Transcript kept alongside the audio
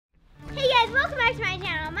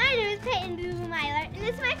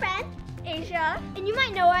Sarah. And you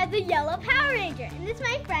might know her as the Yellow Power Ranger. And this is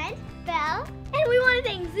my friend, Belle. And we want to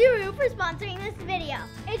thank Zuru for sponsoring this video.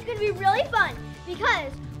 It's going to be really fun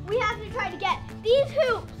because we have to try to get these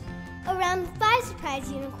hoops around the 5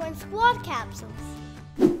 surprise unicorn squad capsules.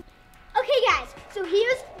 Okay guys, so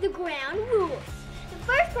here's the ground rules. The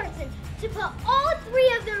first person to put all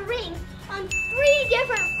 3 of their rings on 3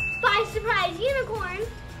 different 5 surprise unicorns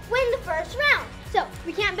win the first round. So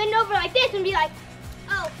we can't bend over like this and be like,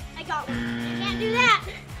 oh, I got one. We can't do that.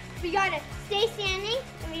 We gotta stay standing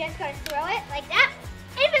and we just gotta throw it like that.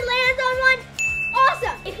 If it lands on one,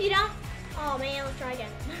 awesome. If you don't, oh man, let's try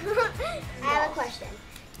again. I have a question.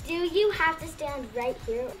 Do you have to stand right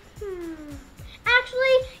here?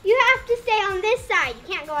 Actually, you have to stay on this side. You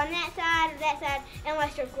can't go on that side or that side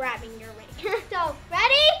unless you're grabbing your ring. So,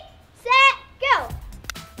 ready, set, go.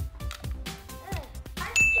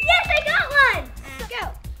 Yes, I got one.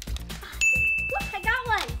 Go. Look, I got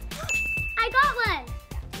one. I got one.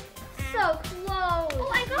 So close.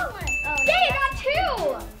 Oh, I got one. Oh, yay, I got 2.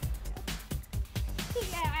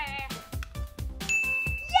 Yes, I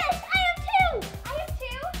have 2. I have 2.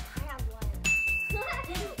 I have 1.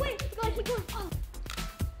 Wait, keep going. Oh.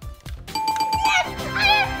 Yes, I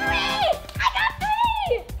have 3. I got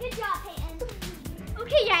 3. Good job, Payton.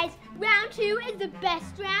 Okay, guys, round 2 is the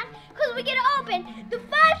best round because we get to open the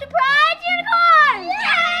 5 surprise unicorns.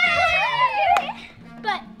 Yay!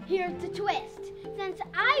 But here's the twist. Since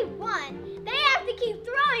I won, they have to keep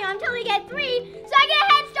throwing until they get 3, so I get a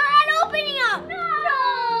head start on opening them.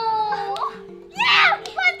 No! Yeah!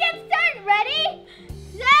 Let's get started. Ready?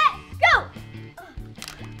 Set, go!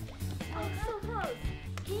 Oh, so close.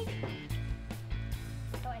 Can you...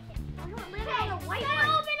 Oh, I can't. Oh, no, it landed on the white one.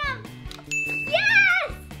 Open them.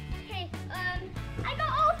 Yes! Okay, I got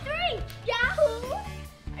all 3. Yahoo!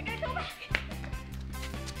 I gotta go back.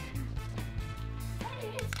 I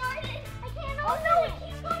didn't get started. I can't open it. Oh no, it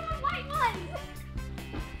keeps going on white ones.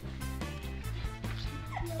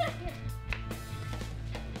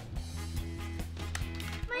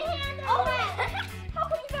 My hand is wet. How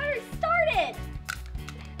come you got her started?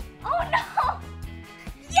 Oh no!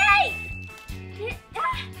 Yay!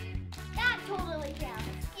 That totally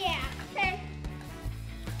counts. Yeah, okay.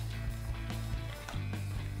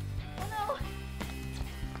 Oh no.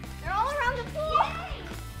 They're all around the pool. Yay!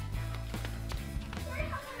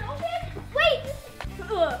 Wait!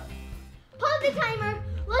 Pause the timer.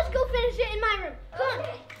 Let's go finish it in my room. Come on.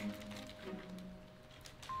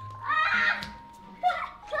 Ah!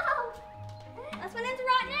 No! That's when it's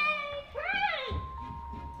rotten egg.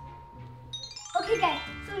 Okay, guys.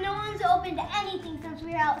 So no one's opened anything since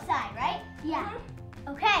we were outside, right? Yeah.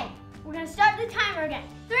 Okay. We're gonna start the timer again.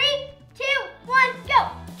 3, 2, 1,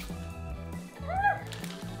 go!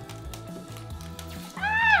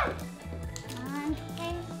 Ah! Come on,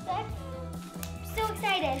 10 seconds. So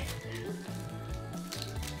excited.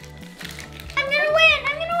 I'm gonna win!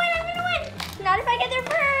 I'm gonna win! I'm gonna win! Not if I get there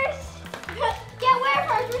first. Get where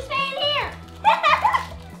first? We're staying here.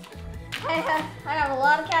 I have a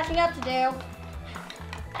lot of catching up to do.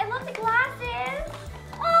 I love the glasses.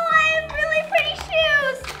 Oh, I have really pretty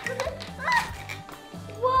shoes.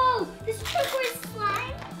 Whoa, this turquoise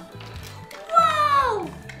slime. Whoa,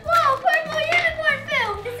 whoa, purple unicorn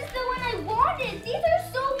food. This is the one I wanted. These are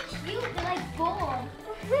so cute. They're like gold.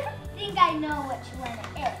 I think I know which one it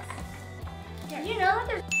is. Did you know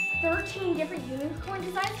that there's 13 different unicorn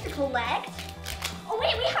designs to collect? Oh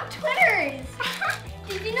wait, we have Twitters.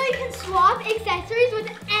 Did you know you can swap accessories with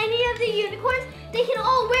any of the unicorns? They can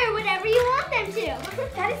all wear whatever you want them to.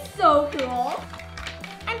 That is so cool.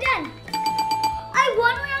 I'm done. I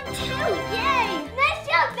won round 2. Yay! Nice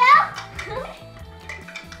job, Belle.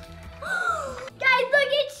 Guys,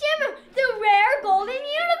 look at Shimmer, the rare golden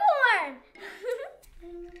unicorn.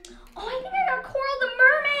 Oh, I think I got Coral the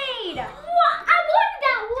mermaid. What? I wanted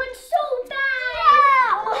that one so bad. Yeah.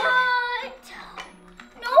 What?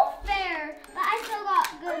 No fair. But I still got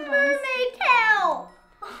good ones. Mermaid tail.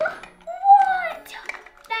 What?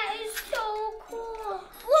 That is so cool.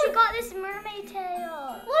 Look, she got this mermaid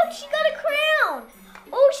tail. Look, she got a crown.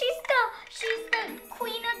 Oh, she's the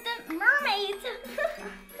queen of the mermaids.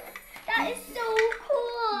 That is so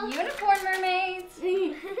cool. Unicorn mermaids.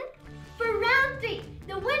 For round 3,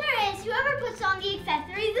 the winner is whoever puts on the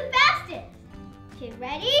accessories the fastest. Okay,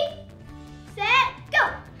 ready, set, go.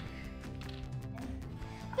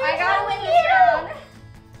 I gotta win this round.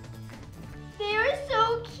 They are so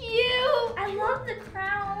cute. I love the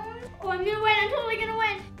crown. Oh, I'm gonna win. I'm totally gonna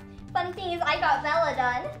win. Funny thing is, I got Bella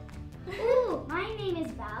done. Ooh, my name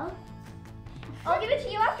is Belle. I'll give it to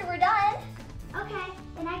you after we're done. Okay,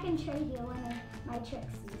 and I can trade you one of my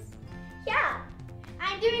trixies. Yeah.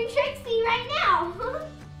 I'm doing Trixie right now.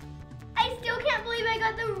 I still can't believe I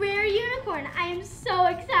got the rare unicorn. I am so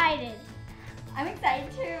excited. I'm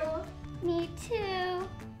excited too. Me too.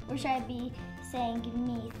 Or should I be saying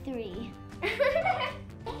me 3?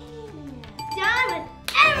 Done with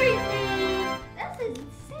everything. That's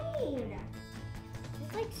insane.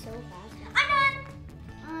 It's like so fast. I'm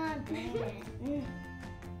done. Dang it.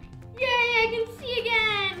 Yay, I can see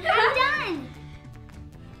again. I'm done.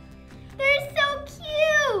 They're so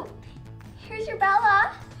cute. Here's your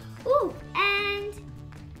Bella. Ooh, and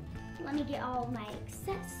let me get all of my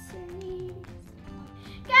accessories.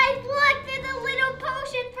 Guys, look, there's a little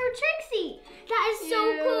potion for Trixie. That is so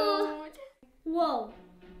cool. Whoa.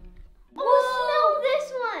 Oh, smell this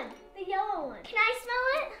one. The yellow one. Can I smell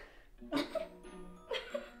it?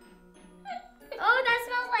 Oh, that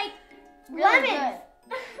smells like Really lemons.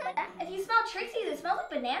 If you smell Trixie's, it smells like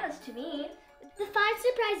bananas to me. The 5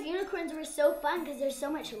 surprise unicorns were so fun because there's so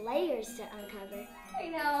much layers to uncover. I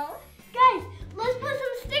know. Guys, let's put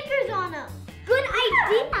some stickers on them. Good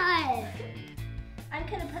idea. I'm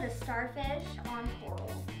gonna put a starfish on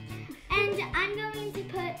coral. And I'm going to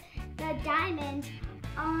put the diamond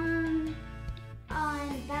on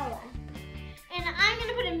Bella. And I'm going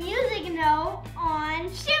to put a music note on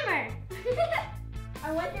Shimmer.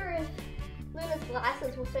 I wonder if Luna's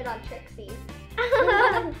glasses will fit on Trixie.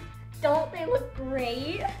 Don't they look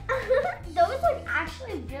great? Those look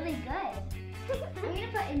actually really good. I'm going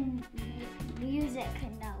to put in music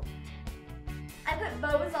note. I put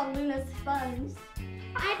bows on Luna's buns.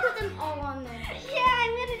 I put them all on there. Yeah,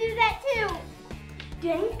 I'm going to do that too. Do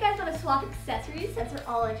any of you guys want to swap accessories since they're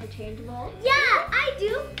all interchangeable? Yeah, I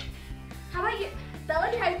do. How about you? Bella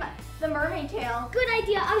tries the mermaid tail. Good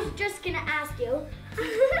idea. I was just going to ask you.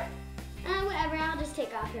 Whatever, I'll just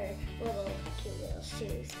take off her cute little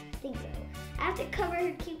shoes. I think so. I have to cover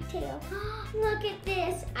her cute tail. Look at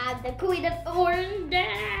this. I'm the queen of Orange.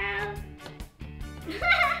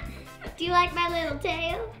 Do you like my little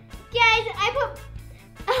tail? Guys, I put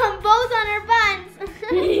bows on her buns.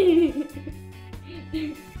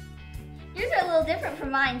 Yours are a little different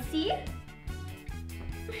from mine, see?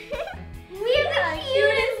 We have the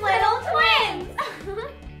cutest little twins.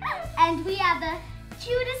 And we have the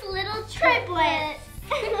cutest little triplets.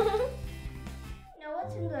 Know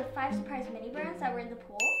what's in the 5 surprise mini brands that were in the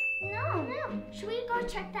pool? No. Should we go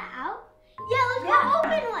check that out? Yeah, let's go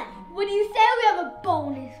open one. What do you say we have a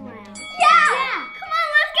bonus round? Yeah. Come on,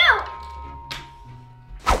 let's go.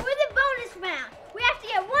 For the bonus round, we have to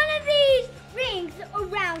get one of these rings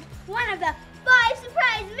around one of the 5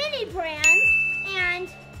 surprise mini brands. And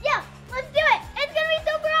yeah, let's do it. It's going to be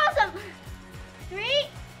super awesome. 3,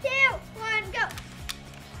 2, 1, go.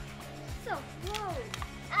 So, whoa.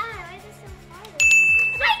 Why is it so hard?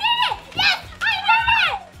 I did it! Yes, I did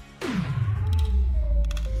it!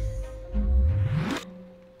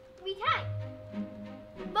 We tied.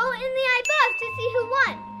 Vote in the above to see who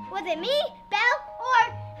won. Was it me, Belle, or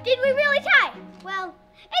did we really tie? Well,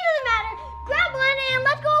 it doesn't matter. Grab one and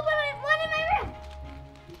let's go open one in my room.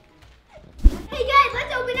 Hey guys,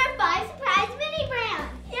 let's open our 5 surprise mini brands.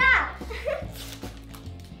 Yeah.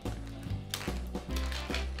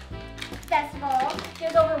 Festival.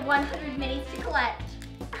 There's over 100 minis to collect.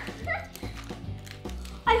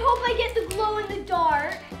 I hope I get the glow in the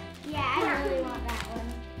dark. Yeah, I really want that one.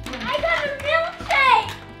 I got a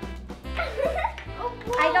milkshake. Oh,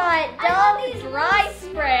 cool. I got Dove dry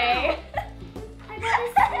spray. I got a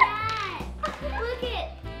snack. Look it.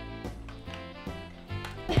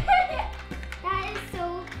 That is so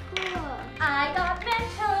cool. I got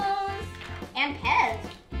Mentos and Pez.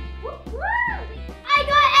 I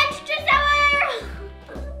got extra sour.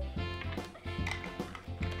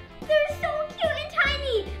 They're so cute and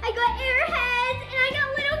tiny. I got airheads and I got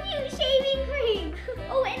little cute shaving cream.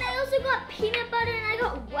 Oh, and I also got peanut butter and I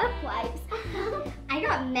got wet wipes. I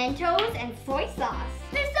got Mentos and soy sauce.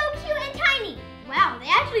 They're so cute and tiny. Wow, they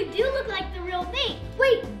actually do look like the real thing.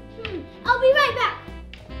 Wait, I'll be right back.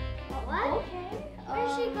 What? Okay.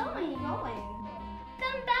 Where's she going?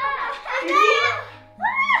 Come back.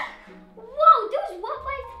 Whoa, those wet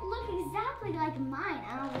wipes look exactly like mine. I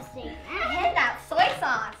don't mistake that. And that soy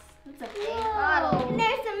sauce. It's a big bottle. And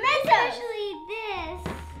there's some Mentos. Especially this.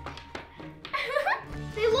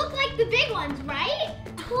 They look like the big ones, right?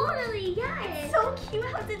 Totally, yeah. It's so cute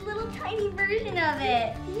how it's a little tiny version of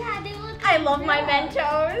it. Yeah, they look I love my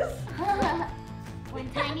Mentos. One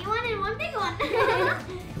tiny one and one big one.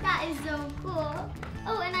 That is so cool.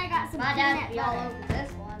 Oh, and I got some My peanut dad be all butter. over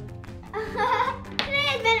this one. Today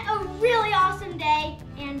has been a really awesome day,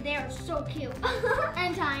 and they're so cute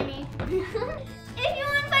and tiny. If you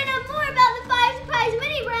want to find out more about the 5 surprise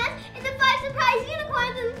mini brands and the 5 surprise unicorns,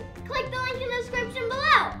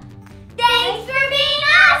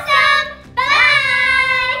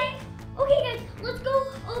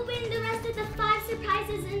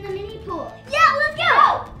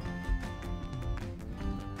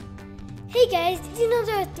 Hey guys, did you know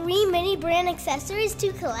there are 3 mini brand accessories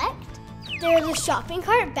to collect? There are the shopping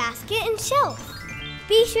cart, basket, and shelf.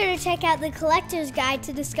 Be sure to check out the collector's guide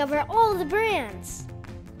to discover all the brands.